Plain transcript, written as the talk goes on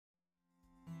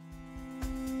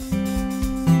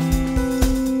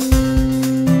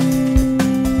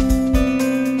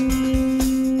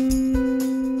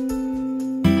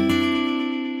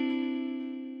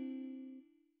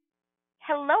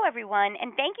everyone,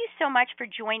 and thank you so much for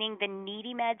joining the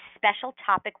NeedyMeds special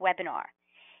topic webinar,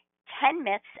 10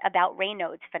 Myths About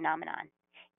Raynaud's Phenomenon.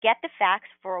 Get the facts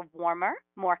for a warmer,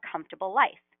 more comfortable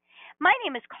life. My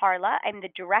name is Carla. I'm the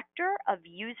Director of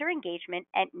User Engagement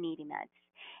at NeedyMeds.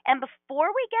 And before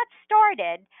we get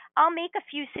started, I'll make a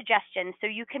few suggestions so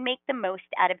you can make the most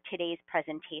out of today's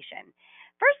presentation.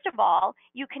 First of all,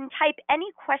 you can type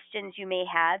any questions you may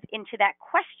have into that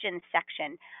questions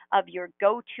section of your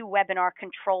GoToWebinar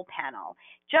control panel.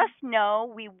 Just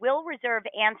know we will reserve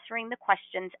answering the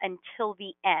questions until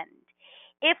the end.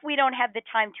 If we don't have the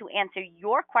time to answer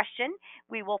your question,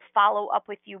 we will follow up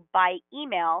with you by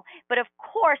email. But of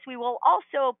course, we will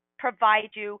also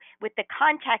provide you with the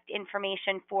contact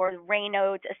information for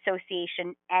Raynaud's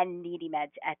Association and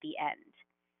NeedyMeds at the end.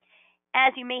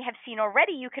 As you may have seen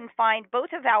already, you can find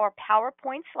both of our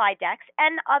PowerPoint slide decks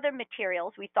and other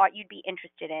materials we thought you'd be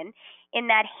interested in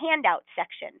that handout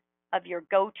section of your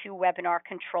GoToWebinar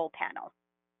control panel.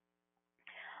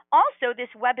 Also, this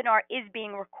webinar is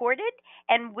being recorded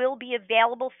and will be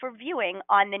available for viewing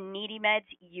on the NeedyMeds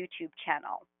YouTube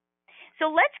channel. So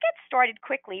let's get started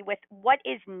quickly with what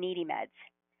is NeedyMeds.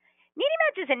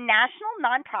 NeedyMeds is a national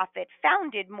nonprofit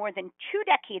founded more than 2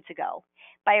 decades ago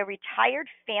by a retired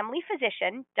family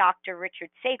physician, Dr. Richard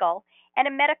Sagal, and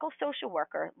a medical social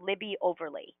worker, Libby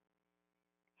Overly.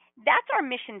 That's our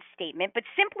mission statement, but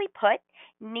simply put,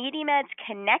 NeedyMeds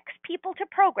connects people to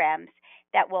programs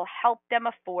that will help them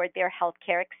afford their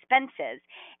healthcare expenses.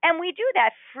 And we do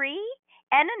that free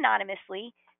and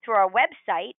anonymously through our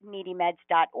website,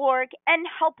 needymeds.org, and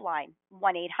helpline,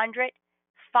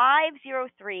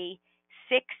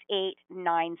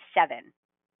 1-800-503-6897.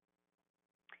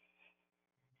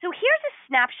 So here's a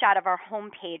snapshot of our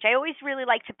homepage. I always really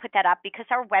like to put that up because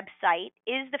our website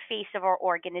is the face of our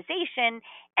organization,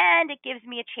 and it gives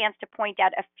me a chance to point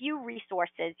out a few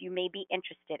resources you may be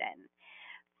interested in.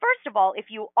 First of all,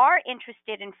 if you are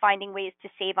interested in finding ways to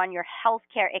save on your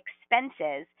healthcare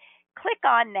expenses, click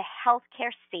on the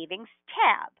Healthcare Savings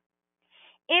tab.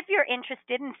 If you're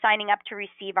interested in signing up to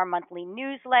receive our monthly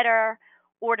newsletter,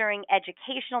 ordering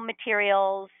educational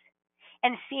materials,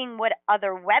 and seeing what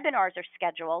other webinars are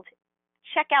scheduled,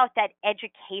 check out that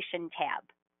Education tab.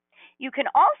 You can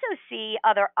also see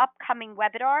other upcoming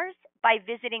webinars by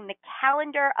visiting the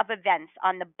calendar of events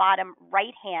on the bottom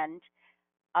right hand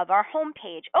of our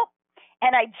homepage. Oh,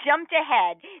 and I jumped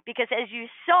ahead because as you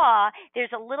saw,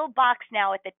 there's a little box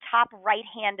now at the top right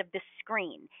hand of the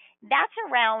screen. That's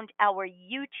around our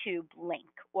YouTube link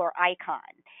or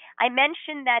icon. I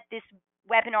mentioned that this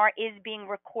webinar is being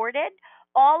recorded.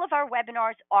 All of our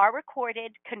webinars are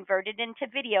recorded, converted into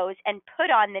videos, and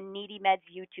put on the NeedyMeds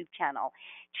YouTube channel.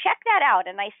 Check that out,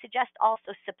 and I suggest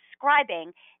also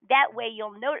subscribing. That way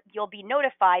you'll be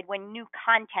notified when new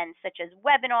content such as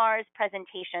webinars,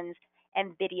 presentations,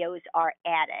 and videos are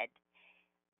added.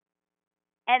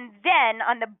 And then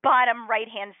on the bottom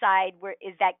right-hand side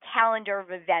is that calendar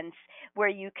of events where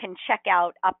you can check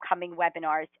out upcoming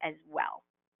webinars as well.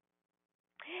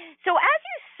 So as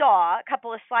you saw a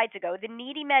couple of slides ago, the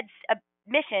NeedyMeds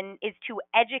mission is to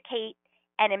educate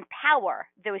and empower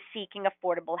those seeking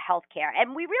affordable health care.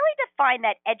 And we really define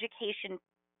that education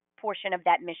portion of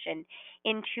that mission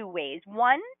in 2 ways.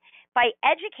 One, by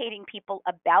educating people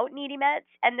about NeedyMeds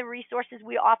and the resources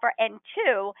we offer, and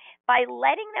 2, by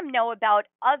letting them know about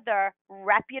other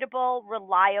reputable,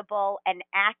 reliable, and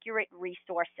accurate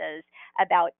resources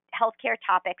about healthcare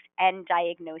topics and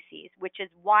diagnoses, which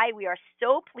is why we are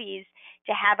so pleased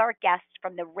to have our guests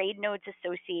from the Raynaud's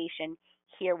Association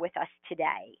here with us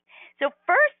today. So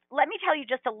first, let me tell you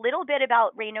just a little bit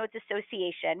about Raynaud's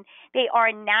Association. They are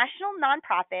a national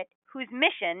nonprofit whose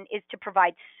mission is to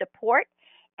provide support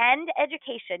and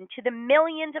education to the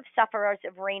millions of sufferers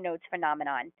of Raynaud's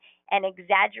phenomenon and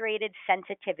exaggerated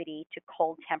sensitivity to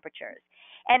cold temperatures.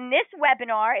 And this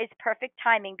webinar is perfect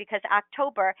timing because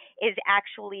October is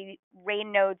actually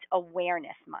Raynaud's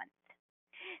Awareness Month.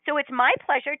 So it's my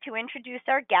pleasure to introduce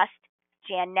our guest,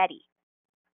 Jan Nitty.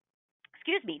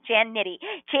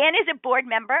 Jan is a board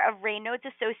member of Raynaud's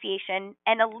Association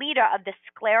and a leader of the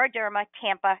Scleroderma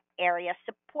Tampa area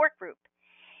support group.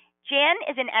 Jan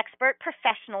is an expert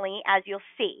professionally, as you'll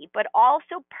see, but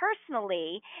also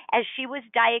personally, as she was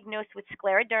diagnosed with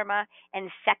scleroderma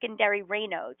and secondary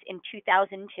Raynaud's in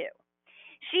 2002.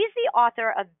 She's the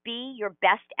author of Be Your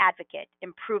Best Advocate,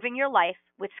 Improving Your Life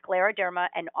with Scleroderma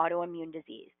and Autoimmune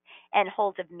Disease, and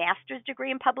holds a master's degree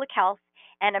in public health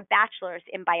and a bachelor's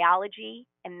in biology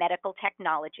and medical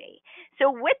technology.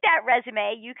 So with that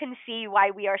resume, you can see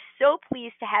why we are so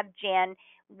pleased to have Jan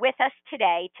with us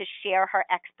today to share her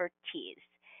expertise.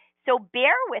 So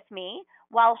bear with me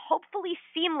while hopefully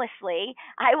seamlessly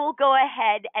I will go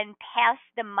ahead and pass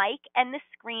the mic and the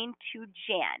screen to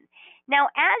Jan. Now,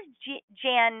 as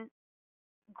Jan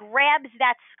grabs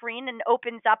that screen and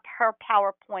opens up her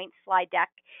PowerPoint slide deck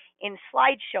in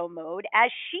slideshow mode, as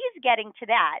she's getting to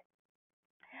that,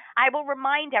 I will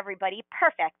remind everybody,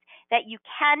 perfect, that you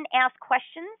can ask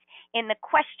questions in the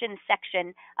questions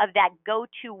section of that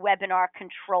GoToWebinar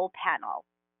control panel.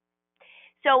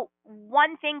 So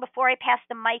one thing before I pass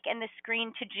the mic and the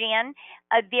screen to Jan,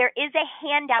 there is a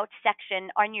handout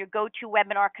section on your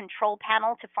GoToWebinar control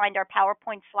panel to find our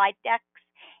PowerPoint slide decks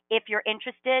if you're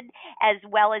interested, as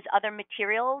well as other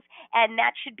materials, and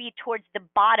that should be towards the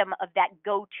bottom of that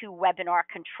GoToWebinar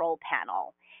control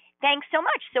panel. Thanks so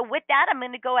much. So with that, I'm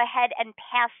going to go ahead and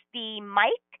pass the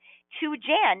mic to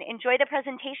Jan. Enjoy the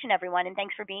presentation, everyone, and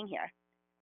thanks for being here.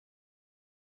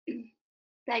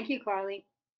 Thank you, Carly.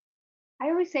 I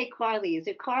always say Carly. Is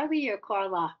it Carly or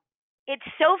Carla? It's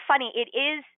so funny. It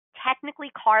is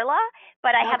technically Carla,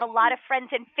 but I have a lot of friends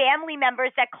and family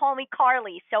members that call me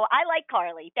Carly, so I like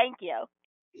Carly. Thank you.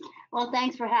 Well,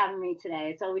 thanks for having me today.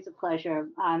 It's always a pleasure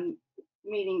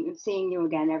seeing you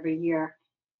again every year.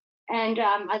 And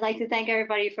I'd like to thank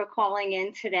everybody for calling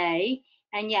in today.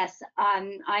 And yes,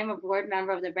 I'm a board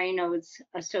member of the Raynaud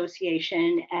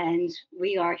Association, and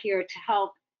we are here to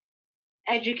help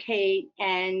educate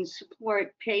and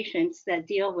support patients that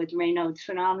deal with Raynaud's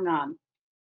phenomenon.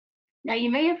 Now,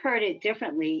 you may have heard it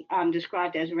differently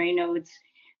described as Raynaud's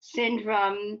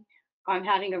syndrome,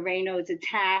 having a Raynaud's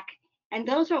attack, and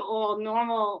those are all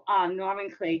normal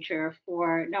nomenclature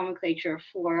for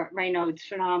Raynaud's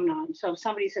phenomenon. So if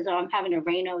somebody says, "Oh, I'm having a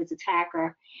Raynaud's attack,"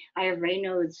 or "I have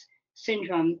Raynaud's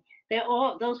syndrome,"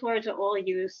 those words are all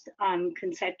used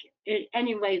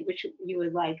any way which you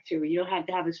would like to. You don't have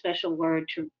to have a special word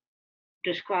to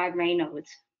describe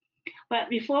Raynaud's. But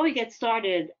before we get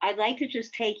started, I'd like to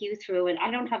just take you through, and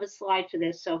I don't have a slide for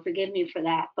this, so forgive me for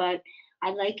that, but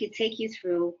I'd like to take you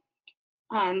through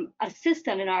a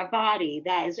system in our body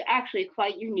that is actually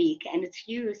quite unique, and it's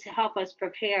used to help us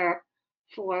prepare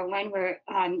for when we're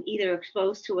either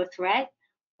exposed to a threat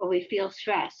or we feel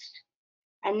stressed.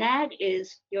 And that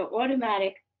is your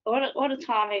autonomic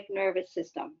nervous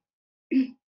system.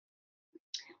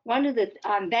 One of the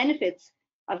benefits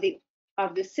of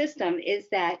the system is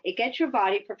that it gets your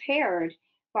body prepared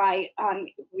by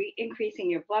increasing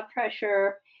your blood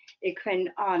pressure. It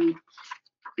can,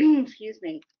 excuse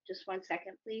me, just one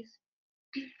second, please.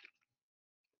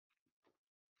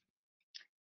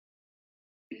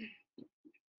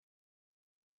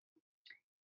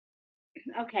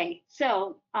 Okay,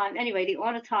 so anyway, the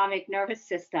autonomic nervous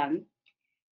system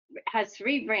has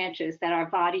three branches that our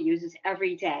body uses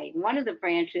every day. One of the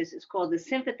branches is called the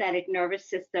sympathetic nervous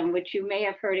system, which you may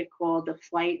have heard it called the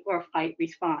flight or fight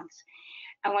response.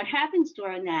 And what happens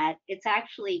during that, it's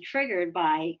actually triggered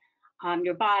by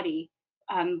your body,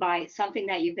 by something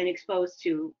that you've been exposed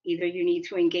to. Either you need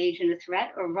to engage in a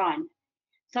threat or run.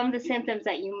 Some of the symptoms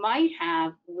that you might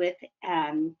have with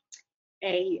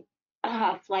a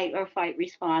flight or fight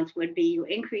response would be you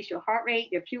increase your heart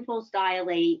rate, your pupils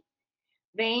dilate,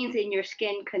 veins in your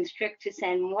skin constrict to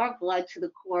send more blood to the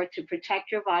core to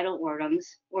protect your vital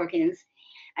organs,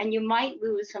 and you might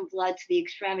lose some blood to the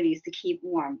extremities to keep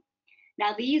warm.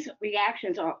 Now, these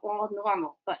reactions are all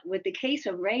normal, but with the case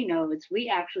of Raynaud's, we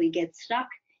actually get stuck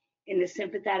in the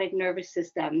sympathetic nervous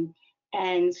system.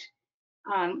 And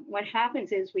what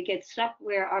happens is we get stuck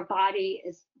where our body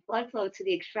is blood flow to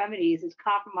the extremities is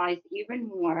compromised even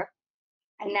more.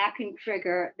 And that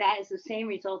is the same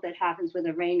result that happens with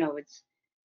a Raynaud's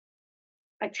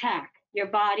attack. Your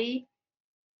body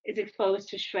is exposed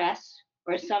to stress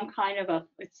or some kind of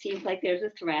it seems like there's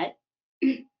a threat.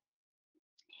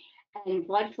 And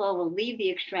blood flow will leave the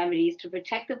extremities to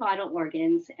protect the vital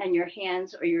organs, and your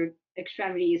hands or your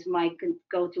extremities might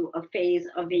go through a phase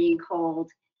of being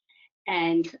cold,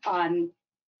 and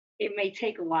it may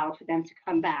take a while for them to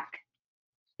come back.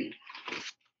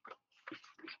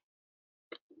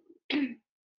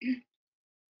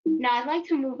 Now, I'd like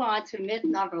to move on to myth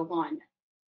number one.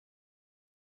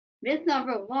 Myth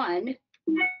number one,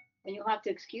 and you'll have to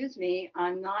excuse me,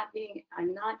 I'm not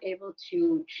able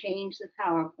to change the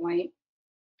PowerPoint.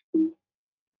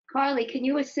 Carly, can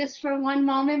you assist for one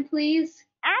moment, please?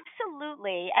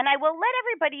 Absolutely. And I will let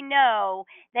everybody know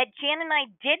that Jan and I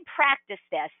did practice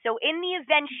this. So in the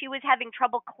event she was having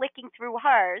trouble clicking through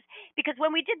hers, because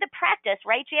when we did the practice,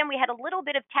 right, Jan, we had a little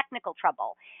bit of technical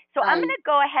trouble. So I'm going to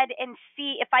go ahead and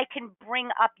see if I can bring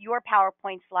up your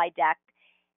PowerPoint slide deck.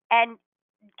 And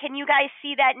can you guys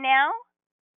see that now?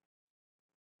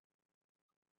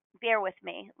 Bear with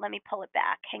me. Let me pull it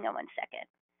back. Hang on one second.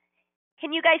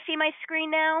 Can you guys see my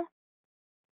screen now?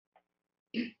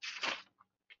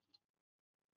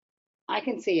 I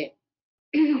can see it.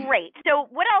 Great. So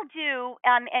what I'll do,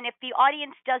 and if the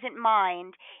audience doesn't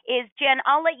mind, is Jen,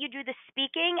 I'll let you do the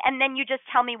speaking, and then you just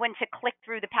tell me when to click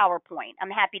through the PowerPoint. I'm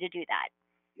happy to do that.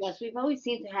 Yes, we've always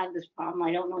seemed to have this problem.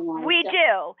 I don't know why. We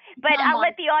do, but Not I'll my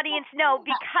let the audience know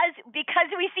because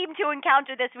we seem to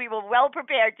encounter this. We were well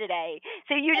prepared today.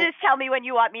 So you Yes. just tell me when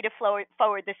you want me to forward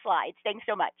the slides. Thanks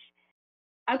so much.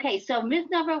 Okay, so myth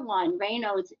number one,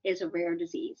 Raynaud's is a rare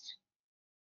disease.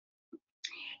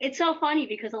 It's so funny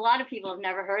because a lot of people have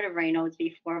never heard of Raynaud's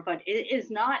before, but it is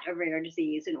not a rare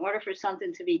disease. In order for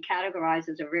something to be categorized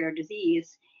as a rare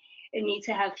disease, it needs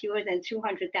to have fewer than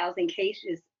 200,000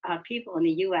 cases people in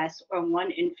the U.S. or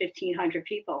 1 in 1,500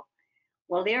 people.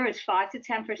 Well, there is 5 to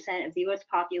 10% of the U.S.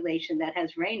 population that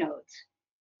has Raynaud's,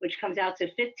 which comes out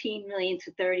to 15 million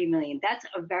to 30 million. That's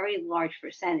a very large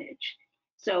percentage.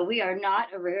 So we are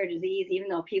not a rare disease, even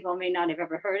though people may not have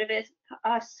ever heard of it,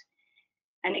 us.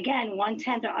 And again,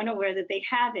 1/10 are unaware that they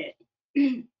have it.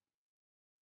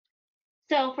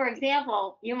 So, for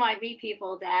example, you might meet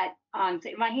people that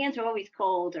say, my hands are always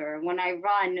cold, or when I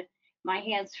run, my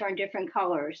hands turn different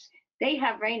colors. They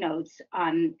have Raynaud's,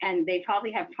 and they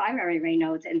probably have primary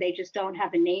Raynaud's, and they just don't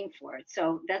have a name for it.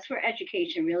 So that's where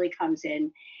education really comes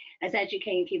in, as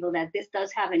educating people that this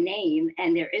does have a name,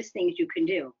 and there is things you can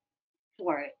do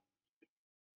for it.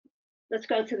 Let's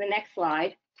go to the next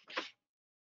slide.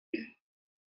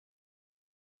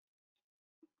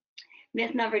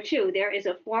 Myth number two, there is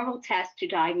a formal test to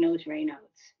diagnose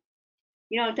Raynaud's.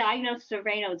 You know, diagnosis of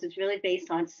Raynaud's is really based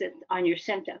on your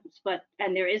symptoms,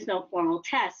 and there is no formal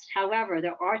test. However,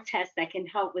 there are tests that can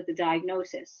help with the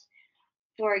diagnosis.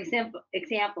 For example,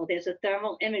 there's a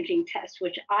thermal imaging test,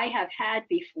 which I have had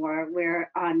before,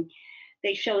 where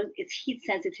they show its heat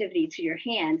sensitivity to your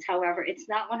hands. However, it's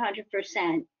not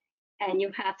 100%, and you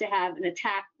have to have an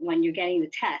attack when you're getting the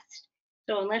test.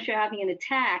 So unless you're having an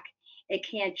attack, it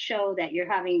can't show that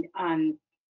you're having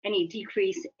any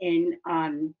decrease in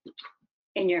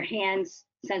your hands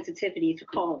sensitivity to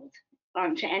cold,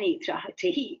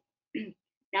 to heat.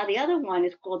 Now the other one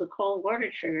is called the cold water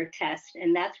trigger test,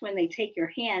 and that's when they take your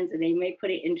hands and they may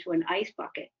put it into an ice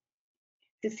bucket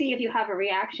to see if you have a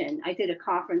reaction. I did a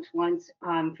conference once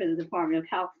for the Department of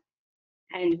Health,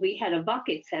 and we had a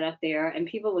bucket set up there, and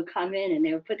people would come in and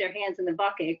they would put their hands in the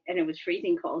bucket, and it was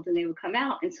freezing cold, and they would come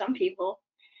out, and some people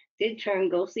did turn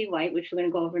ghostly white, which we're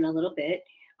going to go over in a little bit,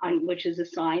 which is a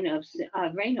sign of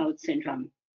Raynaud's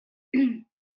syndrome.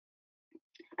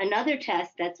 Another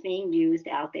test that's being used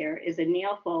out there is a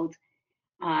nail fold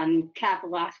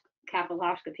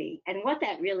capilloscopy. And what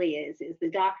that really is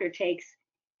the doctor takes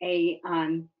a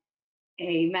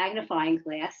magnifying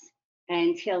glass,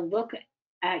 and he'll look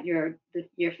at your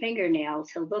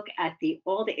fingernails. He'll look at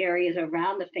all the areas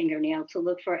around the fingernail to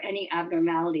look for any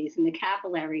abnormalities in the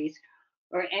capillaries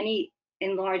or any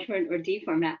enlargement or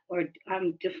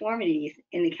deformities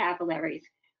in the capillaries.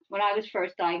 When I was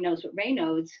first diagnosed with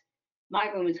Raynaud's, my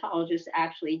rheumatologist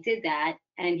actually did that,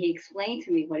 and he explained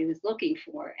to me what he was looking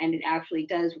for, and it actually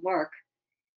does work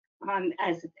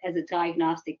as a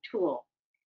diagnostic tool.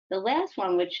 The last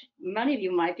one, which many of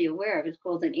you might be aware of, is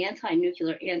called an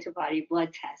anti-nuclear antibody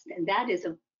blood test, and that is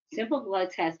a simple blood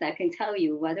test that can tell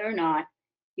you whether or not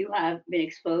you have been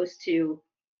exposed to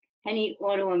any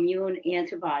autoimmune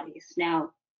antibodies.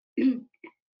 Now,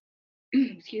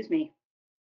 excuse me,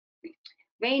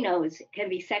 Raynaud's can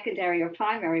be secondary or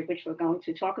primary, which we're going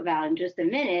to talk about in just a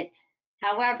minute.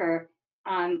 However,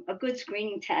 a good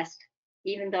screening test,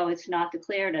 even though it's not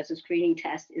declared as a screening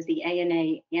test, is the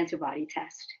ANA antibody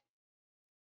test.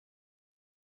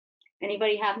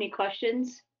 Anybody have any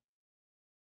questions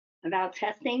about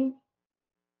testing?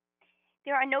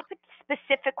 There are no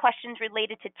specific questions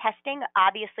related to testing.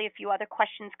 Obviously, a few other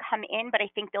questions come in, but I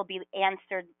think they'll be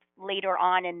answered later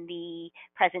on in the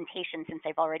presentation since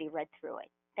I've already read through it.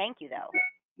 Thank you, though.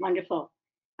 Wonderful.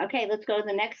 Okay, let's go to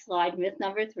the next slide, myth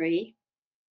number 3.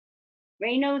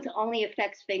 Raynaud's only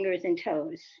affects fingers and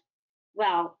toes.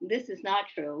 Well, this is not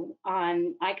true.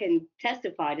 I can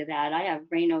testify to that. I have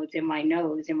Raynaud's in my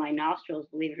nose, in my nostrils,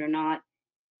 believe it or not.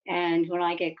 And when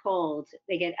I get colds,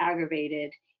 they get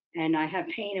aggravated, and I have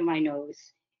pain in my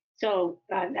nose. So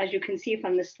as you can see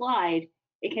from the slide,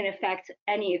 it can affect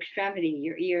any extremity: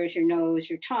 your ears, your nose,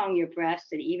 your tongue, your breast,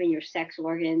 and even your sex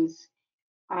organs.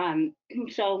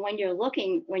 So when you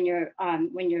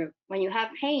have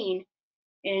pain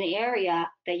in an area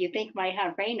that you think might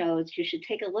have Raynaud's, you should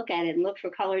take a look at it and look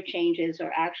for color changes,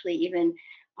 or actually even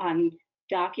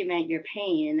document your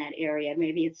pain in that area.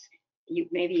 Maybe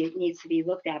it needs to be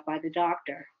looked at by the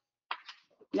doctor.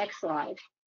 Next slide.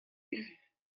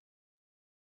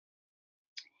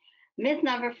 Myth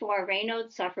number 4,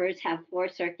 Raynaud sufferers have poor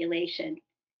circulation.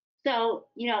 So,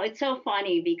 it's so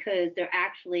funny because there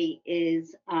actually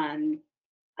is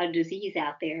a disease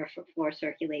out there for poor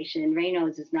circulation. And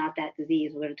Raynaud's is not that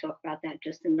disease. We're going to talk about that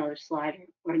just in another slide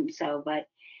or so. But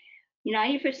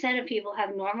 90% of people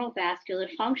have normal vascular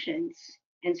functions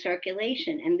and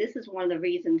circulation. And this is one of the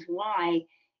reasons why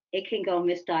it can go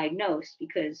misdiagnosed,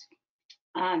 because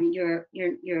your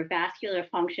vascular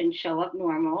functions show up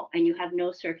normal and you have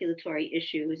no circulatory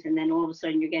issues, and then all of a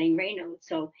sudden you're getting Raynaud.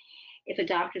 So if a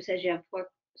doctor says you have poor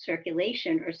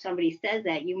circulation, or somebody says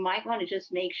that, you might want to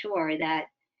just make sure that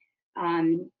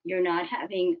you're not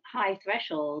having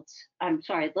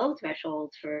low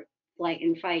thresholds for flight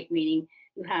and fight, meaning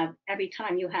you have, every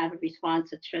time you have a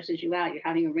response that stresses you out, you're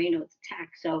having a Raynaud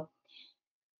attack. So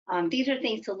these are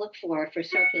things to look for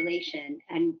circulation,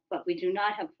 but we do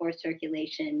not have poor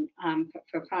circulation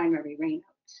for primary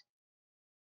Raynaud's.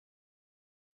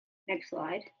 Next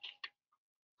slide.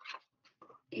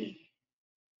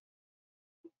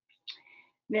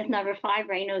 Myth number 5,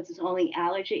 Raynaud's is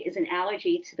an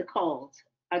allergy to the cold.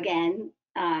 Again,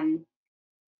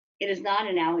 it is not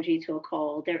an allergy to a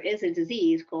cold. There is a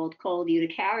disease called cold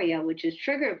urticaria, which is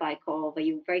triggered by cold, but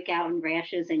you break out in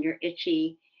rashes and you're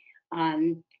itchy.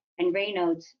 And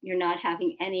Raynaud's, you're not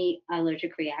having any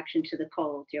allergic reaction to the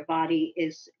cold. Your body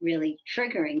is really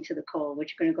triggering to the cold,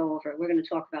 which you're going to go over. We're going to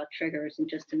talk about triggers in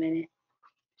just a minute.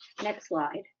 Next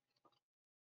slide.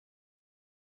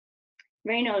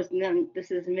 Raynaud's,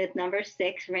 this is myth number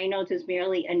 6. Raynaud's is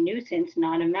merely a nuisance,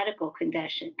 not a medical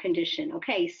condition.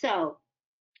 Okay, so,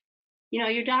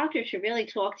 your doctor should really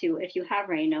talk to you if you have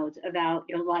Raynaud's about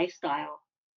your lifestyle.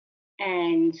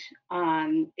 And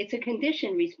it's a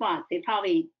conditioned response. They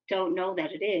probably don't know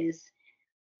that it is.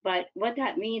 But what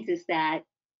that means is that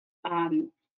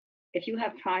if you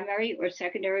have primary or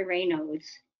secondary Raynaud's,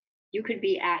 you could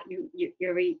be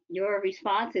your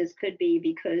responses could be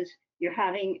because you're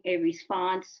having a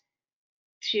response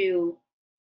to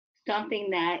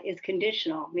something that is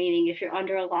conditional, meaning if you're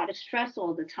under a lot of stress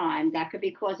all the time, that could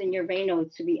be causing your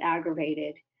Raynaud's to be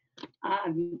aggravated.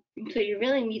 So you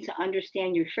really need to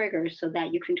understand your triggers so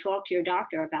that you can talk to your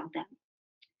doctor about them.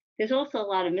 There's also a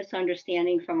lot of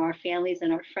misunderstanding from our families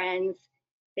and our friends.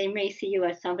 They may see you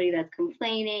as somebody that's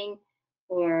complaining,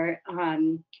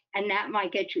 and that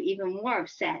might get you even more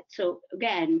upset. So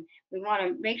again, we want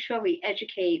to make sure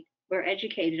we're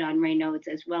educated on Raynaud's,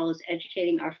 as well as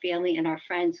educating our family and our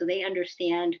friends so they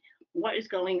understand what is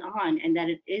going on and that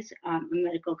it is a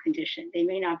medical condition. They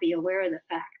may not be aware of the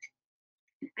fact.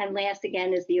 And last,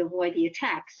 again, is avoid the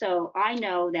attack. So I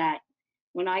know that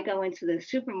when I go into the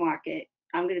supermarket,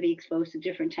 I'm going to be exposed to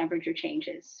different temperature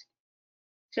changes.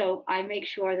 So I make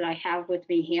sure that I have with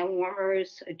me hand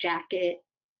warmers, a jacket,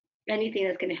 anything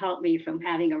that's going to help me from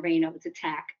having a Raynaud's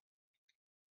attack.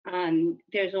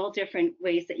 There's all different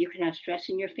ways that you can have stress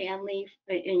in your family,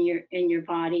 in your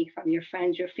body, from your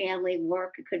friends, your family,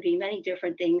 work. It could be many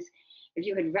different things. If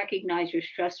you could recognize your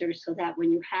stressors so that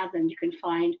when you have them, you can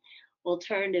find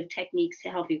alternative techniques to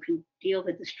help you can deal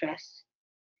with the stress.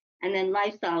 And then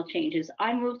lifestyle changes.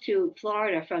 I moved to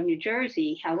Florida from New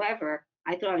Jersey. However,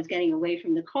 I thought I was getting away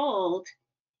from the cold,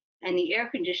 and the air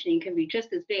conditioning can be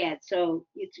just as bad. So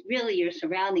it's really your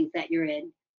surroundings that you're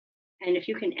in. And if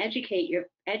you can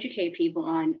educate people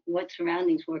on what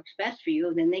surroundings works best for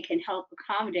you, then they can help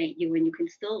accommodate you, and you can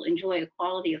still enjoy a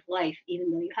quality of life,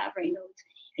 even though you have Raynaud's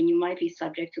and you might be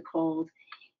subject to cold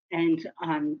and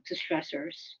to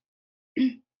stressors.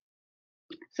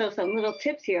 So some little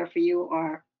tips here for you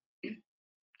are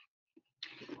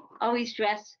always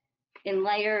dress in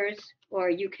layers, or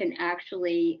you can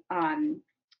actually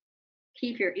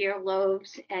keep your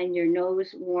earlobes and your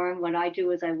nose warm. What I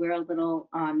do is I wear a little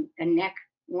a neck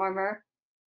warmer.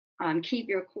 Keep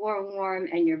your core warm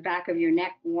and your back of your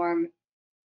neck warm.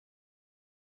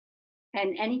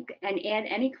 And add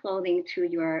any clothing to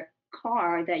your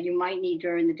car that you might need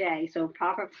during the day. So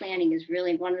proper planning is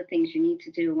really one of the things you need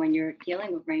to do when you're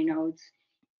dealing with Raynaud's,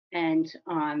 and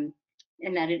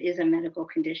that it is a medical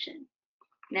condition.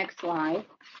 Next slide.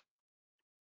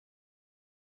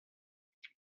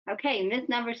 Okay, myth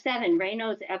number 7,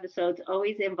 Raynaud's episodes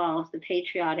always involves the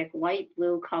patriotic white,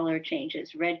 blue color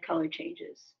changes, red color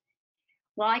changes.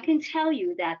 Well, I can tell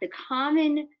you that the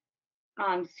common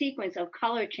sequence of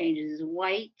color changes is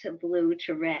white to blue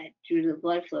to red due to the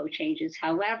blood flow changes.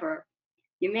 However,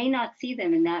 you may not see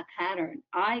them in that pattern.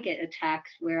 I get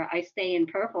attacks where I stay in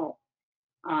purple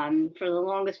for the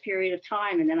longest period of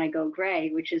time, and then I go gray,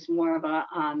 which is more of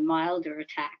a milder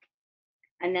attack.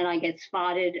 And then I get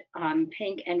spotted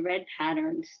pink and red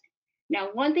patterns. Now,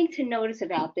 one thing to notice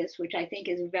about this, which I think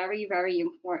is very, very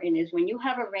important, is when you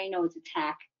have a Raynaud's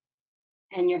attack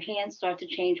and your hands start to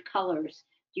change colors,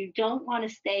 you don't want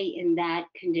to stay in that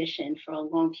condition for a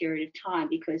long period of time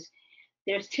because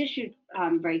there's tissue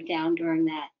breakdown during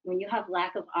that. When you have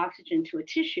lack of oxygen to a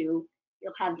tissue,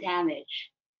 you'll have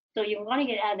damage. So you want to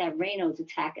get out of that Raynaud's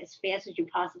attack as fast as you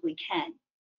possibly can.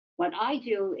 What I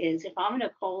do is if I'm in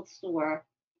a cold store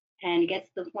and it gets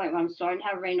to the point where I'm starting to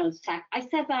have Raynaud's attack, I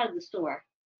step out of the store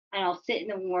and I'll sit in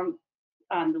the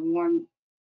warm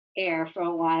air for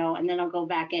a while, and then I'll go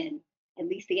back in, at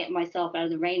least to get myself out of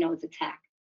the Raynaud's attack.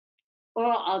 Or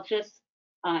I'll just,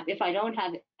 if I don't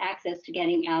have access to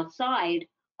getting outside,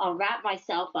 I'll wrap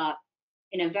myself up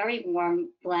in a very warm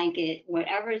blanket,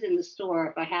 whatever's in the store.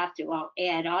 If I have to, I'll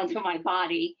add onto my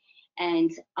body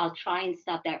and I'll try and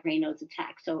stop that Raynaud's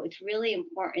attack. So it's really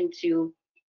important to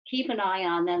keep an eye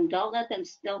on them. Don't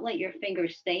let your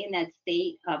fingers stay in that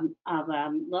state of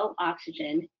low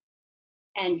oxygen,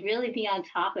 and really be on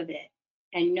top of it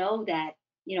and know that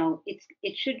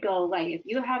it should go away. If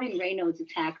you're having Raynaud's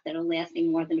attacks that are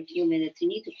lasting more than a few minutes, you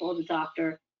need to call the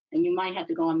doctor, and you might have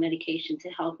to go on medication to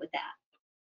help with that.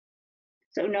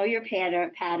 So know your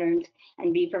patterns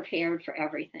and be prepared for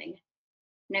everything.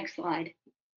 Next slide.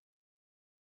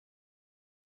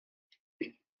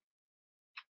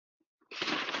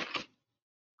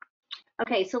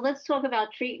 Okay, so let's talk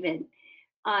about treatment.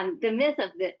 The myth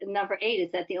of the number 8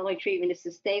 is that the only treatment is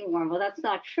to stay warm. Well, that's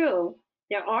not true.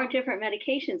 There are different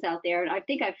medications out there, and I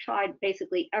think I've tried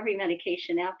basically every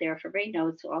medication out there for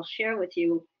Raynaud, so I'll share with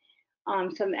you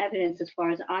some evidence as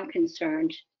far as I'm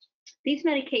concerned. These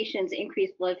medications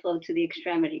increase blood flow to the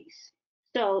extremities.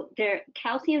 So their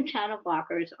calcium channel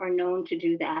blockers are known to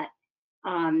do that,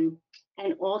 and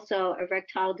also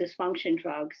erectile dysfunction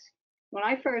drugs. When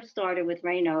I first started with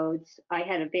Raynaud's, I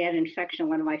had a bad infection on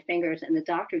one of my fingers, and the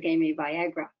doctor gave me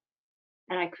Viagra.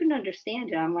 And I couldn't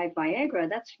understand it. I'm like, Viagra,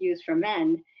 that's used for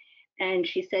men. And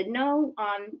she said, no,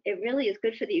 it really is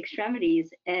good for the extremities.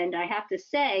 And I have to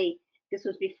say, this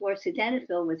was before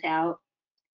sildenafil was out,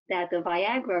 that the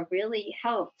Viagra really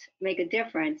helped make a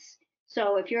difference.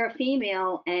 So if you're a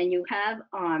female and you have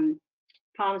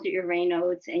problems with your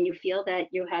Raynaud's and you feel that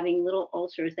you're having little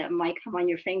ulcers that might come on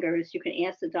your fingers, you can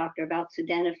ask the doctor about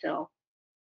sildenafil.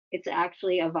 It's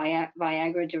actually a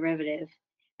Viagra derivative.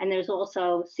 And there's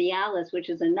also Cialis, which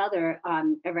is another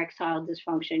erectile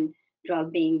dysfunction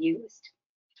drug being used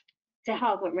to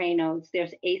help with Raynaud's.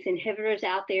 There's ACE inhibitors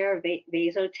out there,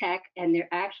 Vasotec, and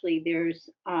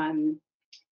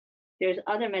there's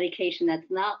other medication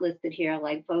that's not listed here,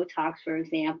 like Botox, for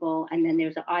example, and then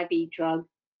there's an IV drug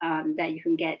that you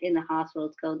can get in the hospital.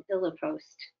 It's called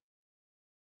Iloprost.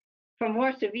 For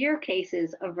more severe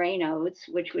cases of Raynaud's,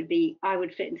 which I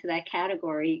would fit into that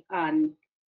category,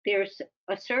 there's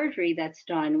a surgery that's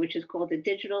done, which is called a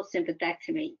digital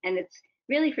sympathectomy, and it's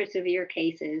really for severe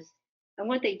cases. And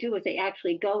what they do is they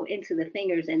actually go into the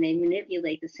fingers and they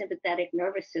manipulate the sympathetic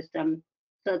nervous system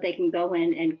so that they can go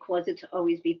in and cause it to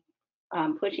always be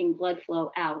pushing blood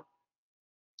flow out.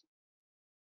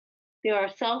 There are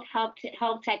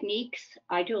self-help techniques.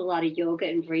 I do a lot of yoga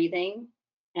and breathing,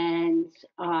 and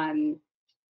I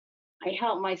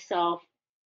help myself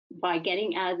by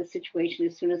getting out of the situation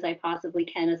as soon as I possibly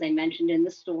can, as I mentioned in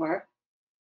the store.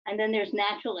 And then there's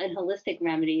natural and holistic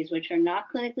remedies, which are not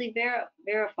clinically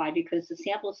verified because the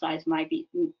sample size might be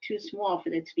too small for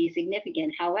it to be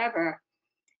significant. However,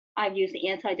 I've used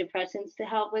antidepressants to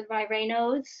help with my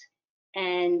Raynaud's,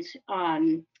 and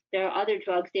there are other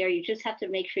drugs there. You just have to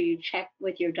make sure you check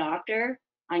with your doctor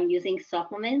on using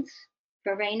supplements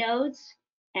for Raynaud's,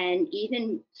 and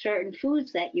even certain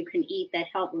foods that you can eat that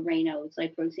help with Raynaud's,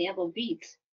 like, for example,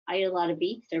 beets. I eat a lot of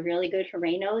beets. They're really good for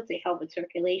Raynaud's. They help with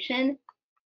circulation.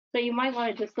 So you might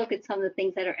want to just look at some of the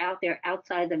things that are out there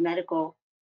outside the medical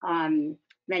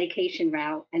medication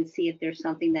route and see if there's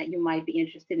something that you might be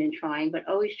interested in trying, but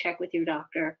always check with your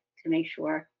doctor to make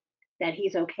sure that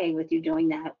he's okay with you doing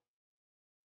that.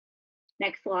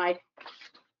 Next slide.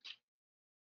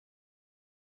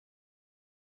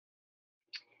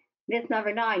 Myth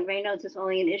number 9, Raynaud's is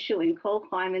only an issue in cold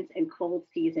climates and cold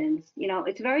seasons.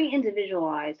 It's very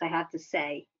individualized, I have to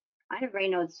say. I have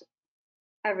Raynaud's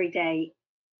every day,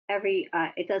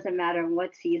 it doesn't matter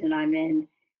what season I'm in.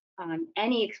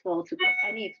 Any exposure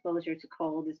to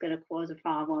cold is going to cause a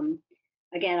problem.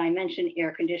 Again, I mentioned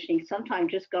air conditioning.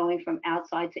 Sometimes just going from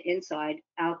outside to inside,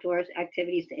 outdoors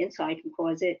activities to inside can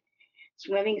cause it.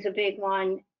 Swimming is a big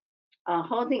one.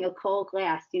 Holding a cold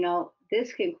glass,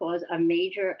 this can cause a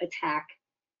major attack,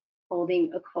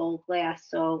 holding a cold glass.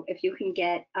 So if you can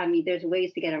there's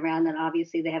ways to get around that.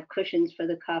 Obviously, they have cushions for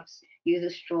the cups. Use a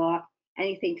straw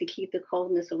anything to keep the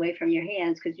coldness away from your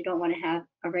hands because you don't want to have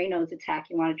a Raynaud's attack.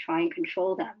 You want to try and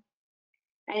control them.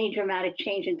 Any dramatic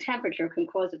change in temperature can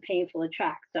cause a painful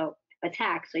attack. So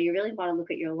you really want to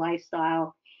look at your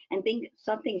lifestyle and think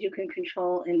some things you can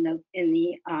control in the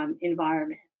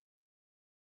environment.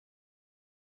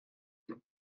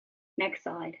 Next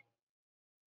slide.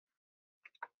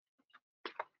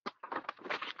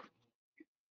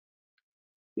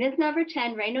 Myth number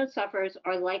 10, Raynaud sufferers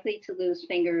are likely to lose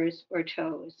fingers or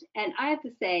toes. And I have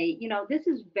to say, this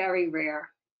is very rare.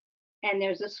 And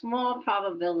there's a small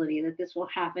probability that this will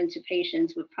happen to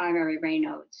patients with primary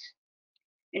Raynaud's.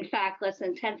 In fact, less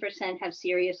than 10% have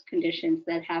serious conditions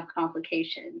that have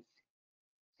complications.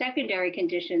 Secondary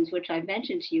conditions, which I've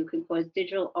mentioned to you, can cause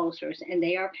digital ulcers, and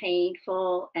they are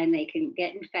painful and they can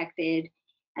get infected.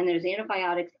 And there's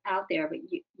antibiotics out there, but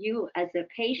you as a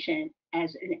patient,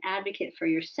 as an advocate for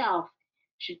yourself,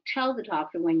 should tell the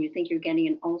doctor when you think you're getting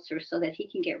an ulcer so that he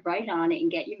can get right on it and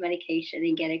get you medication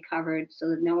and get it covered so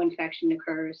that no infection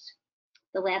occurs.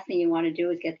 The last thing you want to do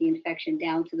is get the infection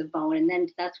down to the bone, and then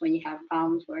that's when you have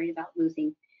problems worrying about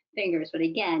losing fingers. But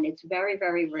again, it's very,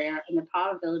 very rare, and the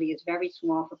probability is very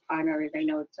small for primary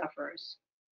Raynaud sufferers.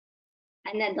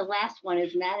 And then the last one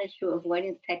is manage through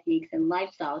avoidance techniques and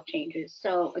lifestyle changes.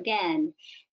 So again,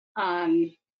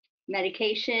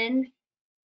 medication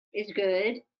is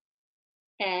good,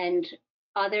 and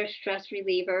other stress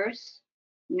relievers,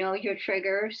 know your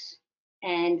triggers,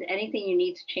 and anything you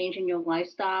need to change in your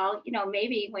lifestyle.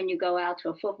 Maybe when you go out to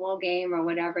a football game or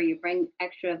whatever, you bring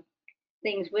extra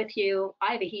things with you.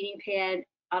 I have a heating pad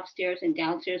upstairs and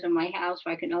downstairs in my house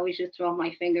where I can always just throw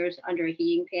my fingers under a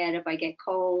heating pad if I get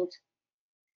cold.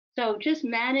 So just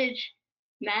manage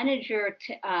your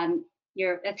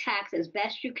attacks as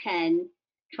best you can.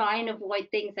 Try and avoid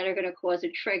things that are going to cause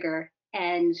a trigger,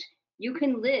 and you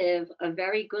can live a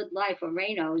very good life with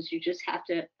Raynaud's. You just have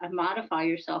to modify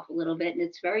yourself a little bit, and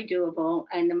it's very doable.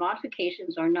 And the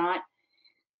modifications are not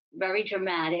very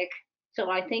dramatic.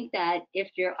 So I think that if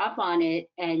you're up on it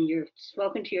and you've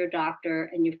spoken to your doctor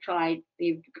and you've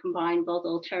combined both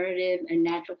alternative and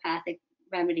naturopathic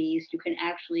remedies, you can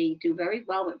actually do very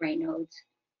well with Raynaud's.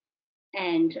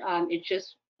 And it's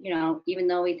just, even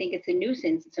though we think it's a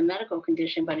nuisance, it's a medical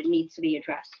condition, but it needs to be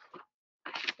addressed.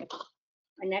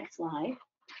 Next slide.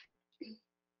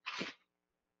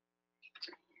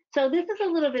 So this is a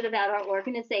little bit about our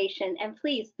organization, and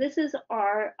please,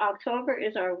 October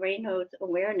is our Raynaud's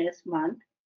Awareness Month,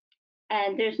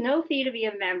 and there's no fee to be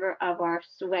a member of our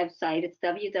website. It's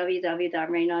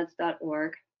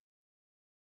www.raynauds.org.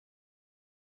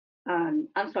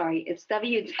 I'm sorry, it's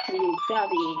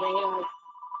www.raynauds.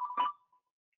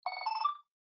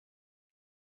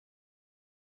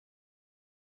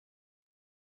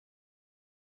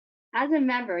 As a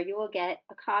member, you will get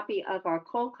a copy of our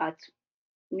Cold Cuts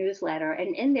newsletter,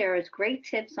 and in there is great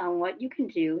tips on what you can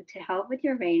do to help with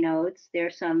your Raynaud's.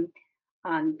 There's some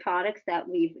products that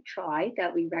we've tried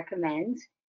that we recommend.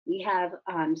 We have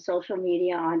social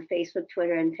media on Facebook,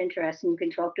 Twitter, and Pinterest, and you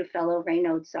can talk to fellow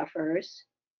Raynaud sufferers.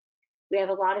 We have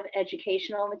a lot of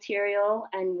educational material,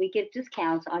 and we give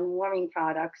discounts on warming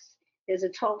products. There's a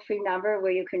toll-free number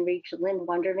where you can reach Lynn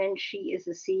Wonderman. She is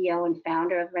the CEO and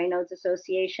founder of Raynaud's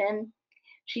Association.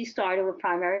 She started with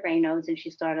primary Raynaud's, and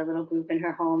she started a little group in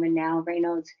her home, and now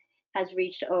Raynaud's has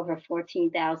reached over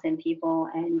 14,000 people,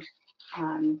 and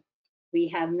we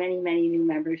have many, many new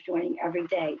members joining every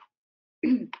day.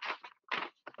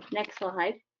 Next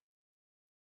slide.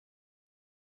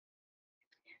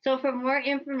 So for more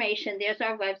information, there's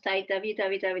our website,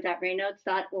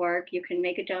 www.raynauds.org. You can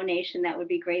make a donation. That would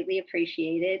be greatly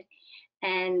appreciated.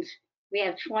 And we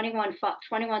have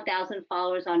 21,000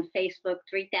 followers on Facebook,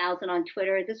 3,000 on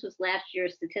Twitter. This was last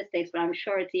year's statistics, but I'm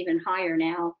sure it's even higher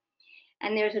now.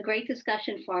 And there's a great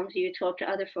discussion forum so you talk to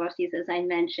other Frosties, as I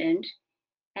mentioned.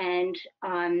 And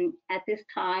at this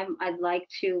time, I'd like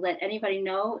to let anybody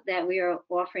know that we are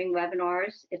offering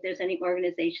webinars. If there's any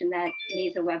organization that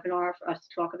needs a webinar for us to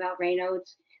talk about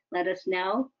Raynaud's, let us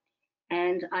know.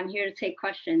 And I'm here to take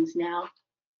questions now.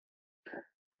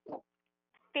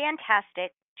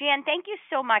 Fantastic. Jan, thank you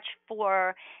so much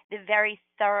for the very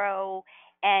thorough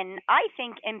and I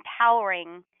think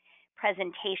empowering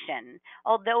presentation.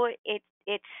 Although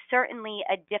it's certainly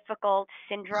a difficult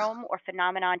syndrome or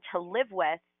phenomenon to live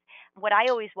with, what I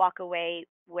always walk away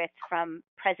with from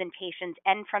presentations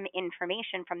and from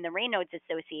information from the Raynaud's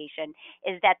Association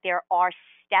is that there are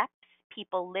steps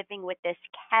people living with this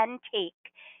can take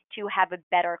to have a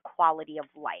better quality of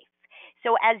life.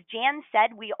 So as Jan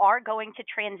said, we are going to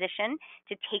transition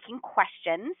to taking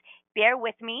questions. Bear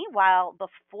with me while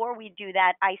before we do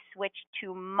that, I switch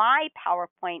to my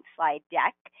PowerPoint slide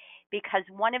deck because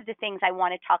one of the things I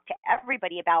want to talk to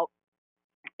everybody about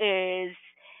is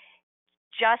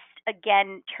just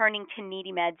again turning to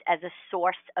NeedyMeds as a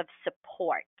source of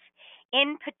support.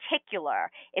 In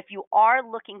particular, if you are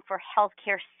looking for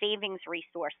healthcare savings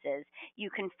resources, you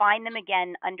can find them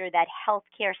again under that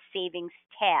healthcare savings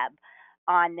tab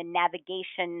on the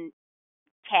navigation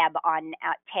tab on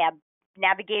tab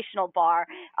navigational bar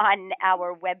on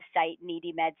our website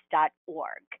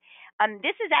needymeds.org.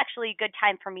 This is actually a good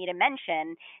time for me to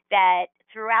mention that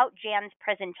throughout Jan's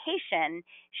presentation,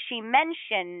 she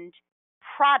mentioned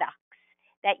products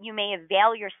that you may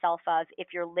avail yourself of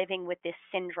if you're living with this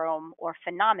syndrome or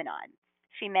phenomenon.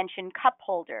 She mentioned cup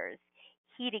holders,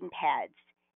 heating pads,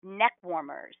 neck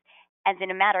warmers. As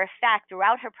in a matter of fact,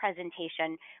 throughout her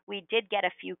presentation, we did get a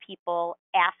few people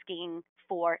asking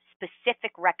for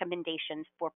specific recommendations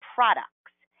for products.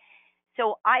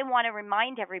 So I want to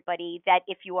remind everybody that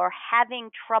if you are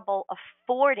having trouble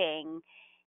affording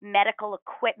medical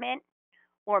equipment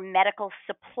or medical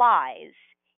supplies,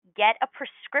 get a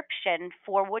prescription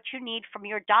for what you need from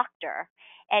your doctor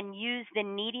and use the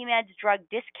NeedyMeds drug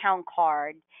discount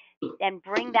card and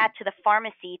bring that to the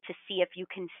pharmacy to see if you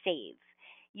can save.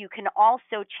 You can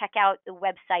also check out the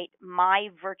website My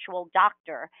Virtual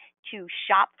Doctor to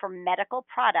shop for medical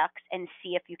products and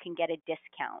see if you can get a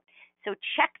discount. So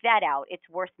check that out. It's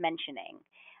worth mentioning.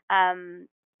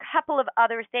 Couple of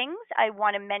other things I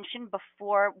want to mention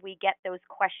before we get those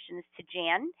questions to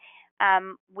Jan,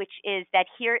 which is that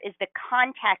here is the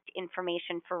contact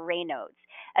information for Raynaud's.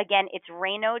 Again, it's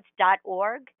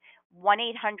raynauds.org,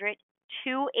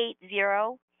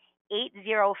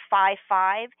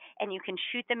 1-800-280-8055, and you can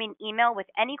shoot them an email with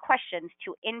any questions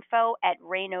to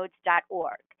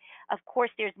info@raynauds.org. Of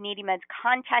course, there's NeedyMeds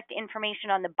contact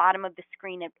information on the bottom of the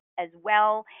screen as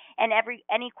well. And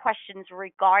any questions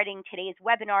regarding today's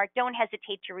webinar, don't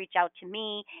hesitate to reach out to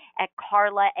me at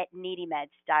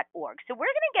carla@needymeds.org. So we're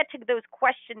going to get to those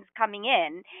questions coming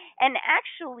in. And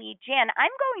actually, Jan,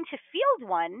 I'm going to field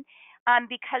one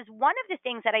because one of the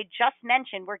things that I just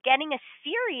mentioned, we're getting a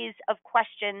series of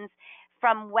questions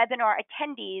from webinar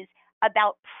attendees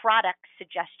about product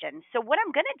suggestions. So what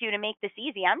I'm going to do to make this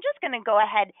easy, I'm just going to go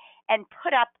ahead and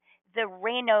put up the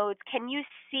Raynaud's. Can you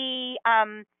see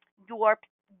your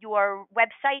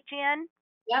website, Jan?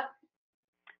 Yep.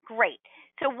 Great.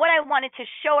 So what I wanted to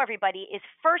show everybody is,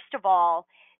 first of all,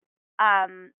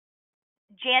 Jan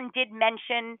did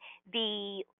mention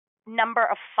the number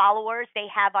of followers they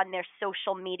have on their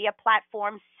social media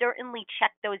platforms. Certainly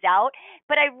check those out.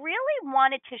 But I really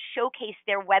wanted to showcase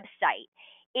their website.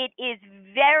 It is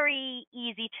very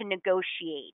easy to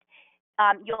negotiate.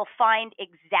 You'll find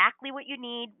exactly what you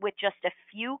need with just a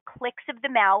few clicks of the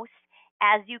mouse.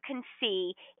 As you can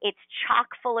see, it's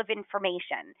chock full of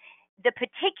information. The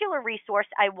particular resource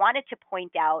I wanted to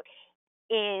point out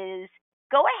is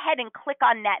go ahead and click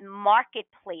on that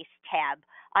Marketplace tab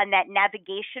on that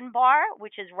navigation bar,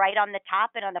 which is right on the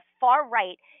top, and on the far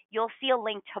right, you'll see a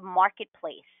link to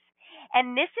Marketplace.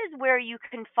 And this is where you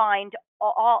can find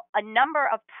a number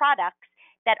of products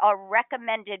that are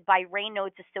recommended by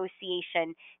Raynaud's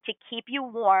Association to keep you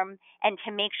warm and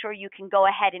to make sure you can go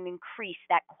ahead and increase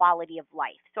that quality of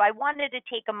life. So I wanted to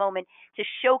take a moment to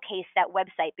showcase that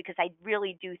website because I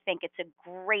really do think it's a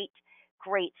great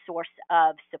source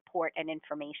of support and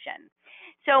information.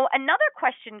 So another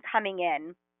question coming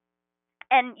in,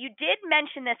 and you did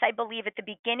mention this, I believe, at the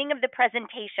beginning of the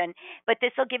presentation, but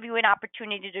this will give you an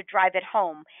opportunity to drive it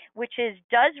home, which is,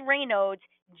 does Raynaud's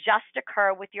just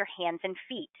occur with your hands and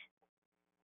feet?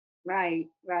 Right.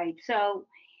 So,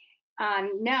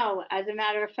 no, as a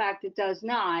matter of fact, it does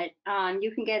not.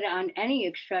 You can get it on any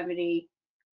extremity.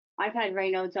 I've had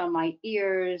Raynaud's on my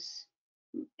ears,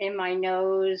 in my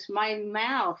nose, my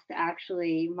mouth,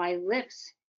 actually, my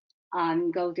lips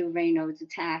go through Raynaud's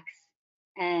attacks.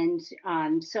 And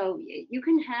so you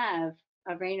can have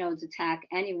a Raynaud's attack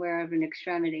anywhere of an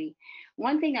extremity.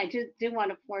 One thing I do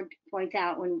want to point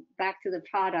out, when back to the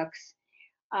products,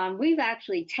 we've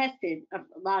actually tested a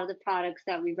lot of the products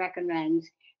that we recommend.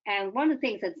 And one of the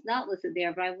things that's not listed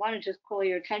there, but I want to just call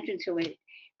your attention to it.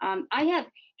 I have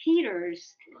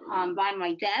heaters by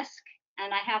my desk,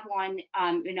 and I have one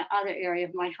in another area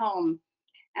of my home.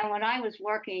 And when I was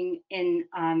working in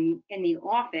the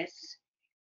office,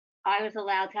 I was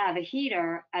allowed to have a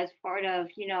heater as part of,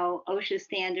 OSHA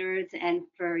standards, and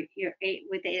for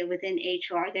within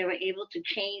HR, they were able to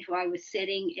change where I was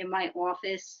sitting in my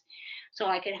office, so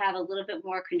I could have a little bit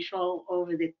more control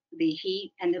over the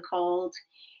heat and the cold.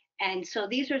 And so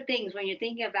these are things, when you're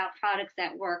thinking about products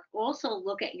that work, also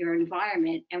look at your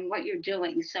environment and what you're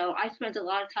doing. So I spent a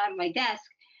lot of time at my desk.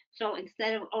 So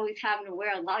instead of always having to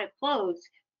wear a lot of clothes,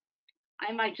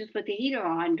 I might just put the heater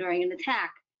on during an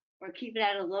attack or keep it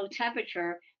at a low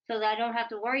temperature so that I don't have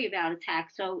to worry about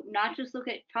attacks. So not just look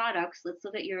at products, let's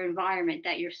look at your environment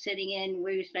that you're sitting in,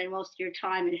 where you spend most of your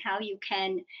time, and how you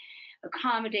can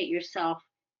accommodate yourself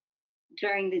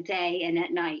during the day and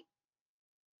at night.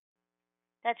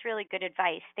 That's really good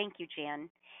advice. Thank you, Jan.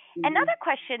 Mhm. Another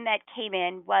question that came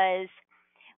in was,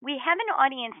 we have an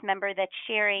audience member that's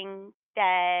sharing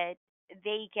that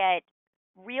they get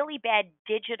really bad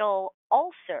digital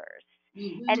ulcers,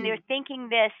 and they're Mhm. thinking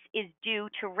this is due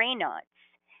to Raynaud's.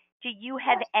 Do you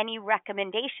have Yes. any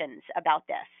recommendations about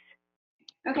this?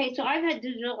 Okay, so I've had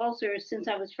digital ulcers since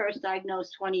I was first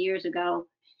diagnosed 20 years ago.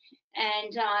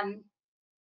 And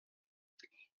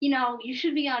you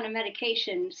should be on a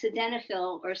medication,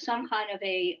 sildenafil, or some kind of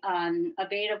a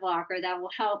beta blocker that will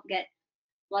help get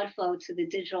blood flow to the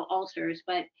digital ulcers.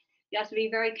 But you have to be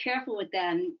very careful with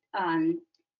them,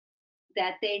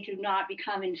 that they do not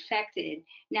become infected.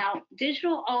 Now,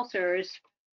 digital ulcers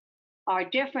are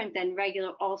different than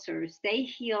regular ulcers. They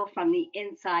heal from the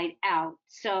inside out.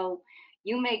 So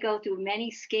you may go through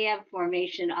many scab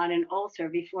formation on an ulcer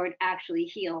before it actually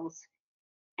heals.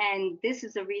 And this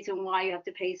is the reason why you have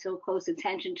to pay so close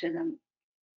attention to them.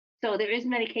 So there is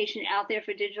medication out there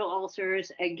for digital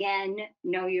ulcers. Again,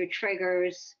 know your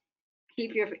triggers.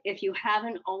 If you have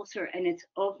an ulcer and it's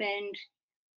opened,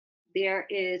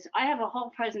 I have a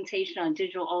whole presentation on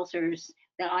digital ulcers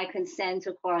that I can send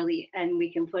to Carly, and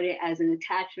we can put it as an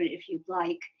attachment if you'd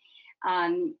like.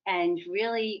 And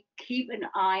really keep an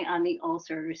eye on the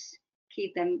ulcers.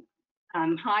 Keep them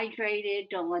hydrated.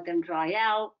 Don't let them dry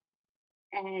out.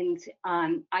 And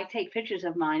I take pictures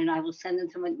of mine and I will send them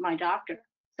to my doctor.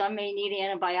 Some may need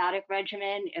antibiotic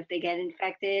regimen if they get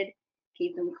infected.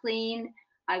 Keep them clean.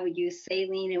 I would use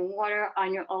saline and water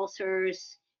on your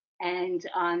ulcers, and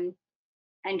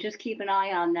just keep an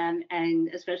eye on them, and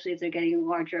especially if they're getting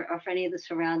larger or if any of the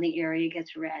surrounding area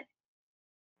gets red.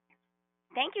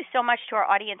 Thank you so much to our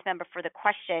audience member for the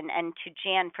question, and to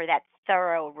Jan for that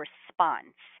thorough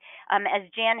response. As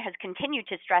Jan has continued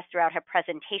to stress throughout her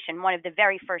presentation, one of the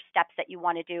very first steps that you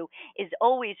want to do is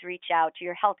always reach out to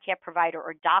your healthcare provider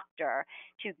or doctor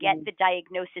to get Mhm. the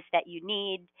diagnosis that you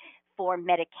need for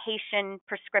medication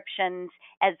prescriptions,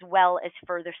 as well as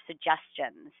further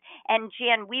suggestions. And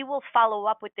Jan, we will follow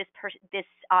up with this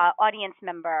audience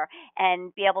member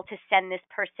and be able to send this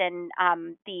person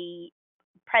the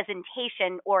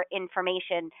presentation or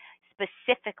information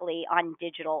specifically on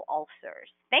digital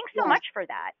ulcers. Thanks so Yes. much for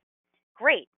that.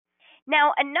 Great.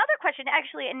 Now, another question,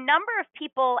 actually, a number of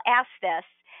people asked this.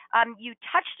 You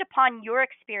touched upon your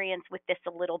experience with this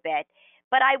a little bit,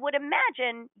 but I would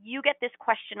imagine you get this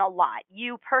question a lot,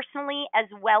 you personally,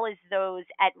 as well as those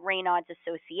at Raynaud's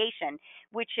Association,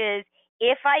 which is,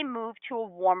 if I move to a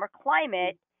warmer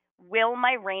climate, will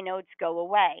my Raynaud's go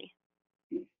away?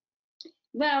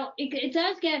 Well, it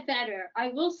does get better. I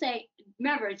will say,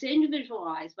 remember, it's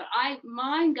individualized, but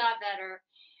mine got better.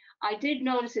 I did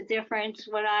notice a difference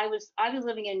when I was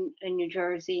living in New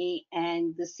Jersey,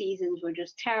 and the seasons were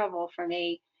just terrible for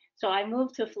me. So I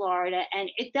moved to Florida, and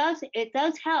it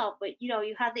does help, but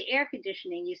you have the air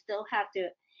conditioning you still have to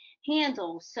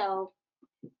handle. So,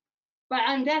 but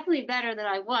I'm definitely better than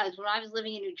I was when I was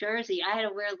living in New Jersey. I had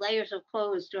to wear layers of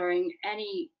clothes during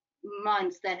any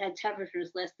months that had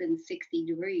temperatures less than 60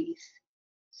 degrees.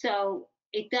 So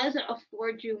it does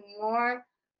afford you more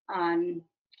um,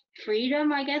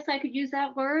 freedom, I guess I could use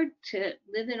that word, to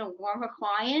live in a warmer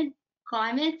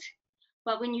climate.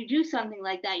 But when you do something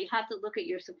like that, you have to look at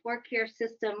your support care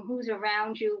system, who's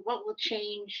around you, what will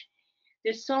change.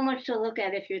 There's so much to look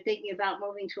at if you're thinking about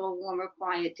moving to a warmer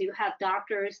climate. Do you have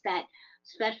doctors that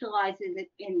specialize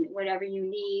in whatever you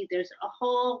need? There's a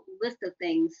whole list of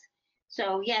things.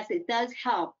 So yes, it does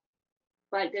help,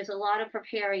 but there's a lot of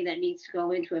preparing that needs to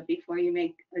go into it before you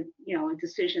make a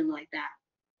decision like that.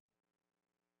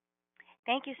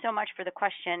 Thank you so much for the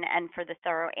question and for the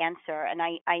thorough answer. And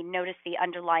I noticed the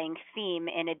underlying theme,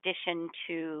 in addition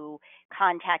to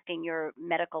contacting your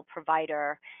medical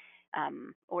provider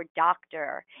or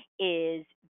doctor, is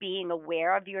being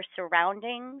aware of your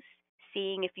surroundings,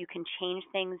 seeing if you can change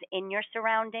things in your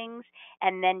surroundings,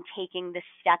 and then taking the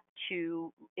step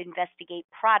to investigate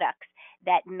products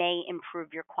that may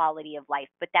improve your quality of life.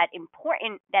 But that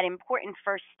important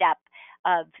first step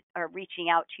of reaching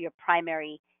out to your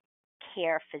primary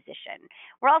care physician.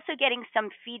 We're also getting some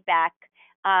feedback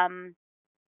um,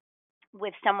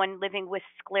 with someone living with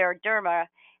scleroderma,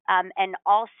 and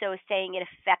also saying it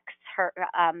affects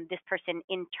this person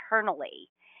internally.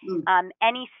 Mm.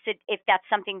 If that's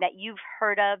something that you've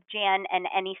heard of, Jan, and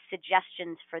any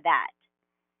suggestions for that?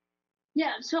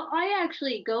 Yeah, so I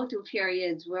actually go through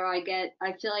periods where I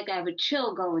feel like I have a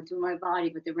chill going through my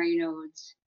body with the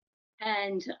Raynaud's.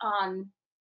 And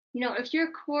if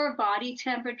your core body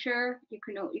temperature, you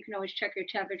can always check your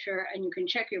temperature, and you can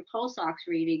check your pulse ox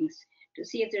readings to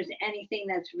see if there's anything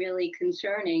that's really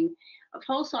concerning. A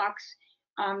pulse ox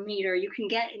meter you can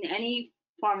get in any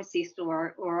pharmacy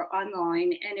store or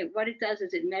online, and what it does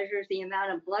is it measures the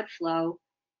amount of blood flow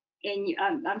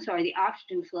I'm sorry, the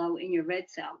oxygen flow in your red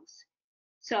cells.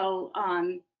 So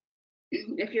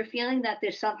if you're feeling that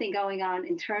there's something going on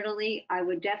internally, I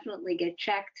would definitely get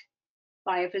checked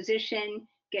by a physician,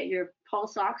 get your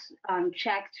pulse ox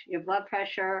checked, your blood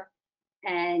pressure,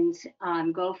 and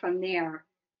go from there.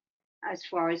 As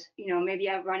far as, maybe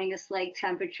I'm running a slag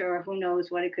temperature, who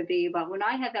knows what it could be. But when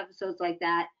I have episodes like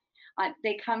that,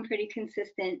 they come pretty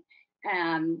consistent.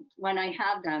 When I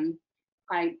have them,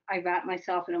 I wrap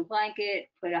myself in a blanket,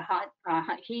 put a hot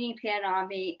heating pad on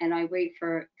me, and I wait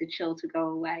for the chill to go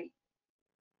away.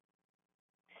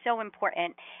 So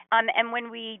important. And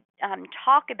when we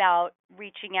talk about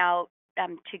reaching out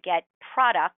to get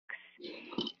products,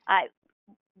 uh,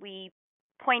 we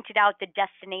pointed out the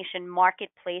destination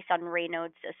marketplace on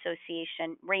Raynaud's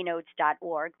Association,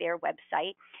 Raynauds.org, their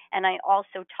website. And I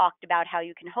also talked about how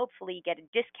you can hopefully get a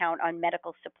discount on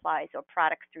medical supplies or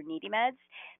products through NeedyMeds.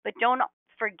 But don't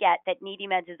forget that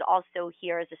NeedyMeds is also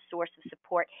here as a source of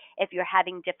support if you're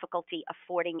having difficulty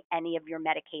affording any of your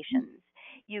medications.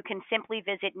 You can simply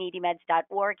visit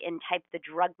needymeds.org and type the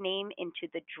drug name into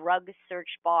the drug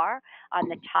search bar on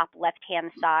the top left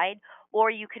hand side, or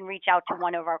you can reach out to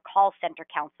one of our call center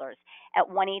counselors at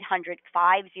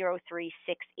 1-800-503-6897,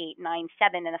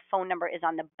 and the phone number is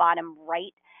on the bottom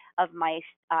right of my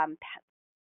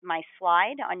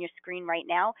slide on your screen right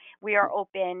now. We are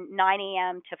open 9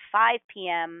 a.m. to 5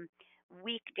 p.m.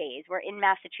 weekdays. We're in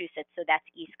Massachusetts, so that's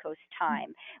East Coast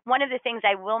time. One of the things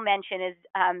I will mention is,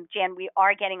 Jan, we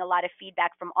are getting a lot of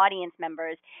feedback from audience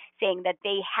members saying that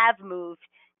they have moved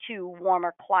to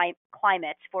warmer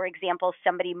climates. For example,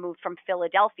 somebody moved from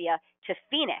Philadelphia to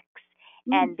Phoenix,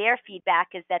 Mm. and their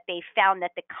feedback is that they found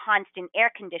that the constant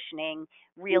air conditioning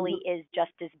really Mhm. is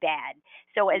just as bad.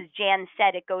 So, as Jan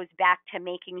said, it goes back to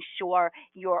making sure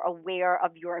you're aware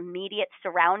of your immediate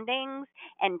surroundings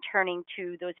and turning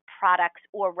to those products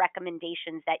or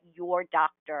recommendations that your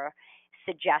doctor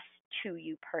suggests to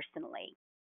you personally.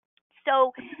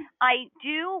 So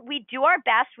we do our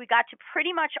best. We got to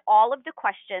pretty much all of the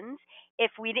questions.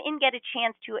 If we didn't get a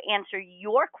chance to answer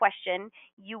your question,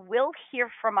 you will hear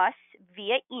from us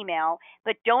via email,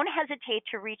 but don't hesitate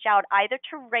to reach out either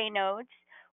to Raynaud's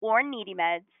or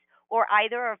NeedyMeds or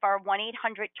either of our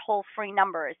 1-800 toll-free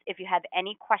numbers if you have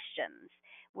any questions.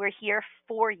 We're here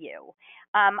for you.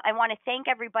 I want to thank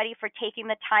everybody for taking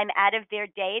the time out of their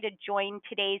day to join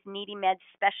today's NeedyMeds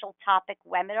special topic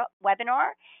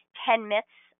webinar. 10 myths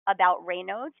about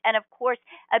Raynaud's. And of course,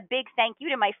 a big thank you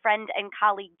to my friend and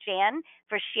colleague Jan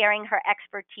for sharing her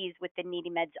expertise with the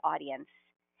NeedyMeds audience.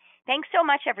 Thanks so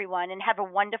much, everyone, and have a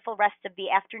wonderful rest of the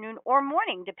afternoon or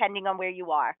morning, depending on where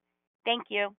you are. Thank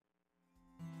you.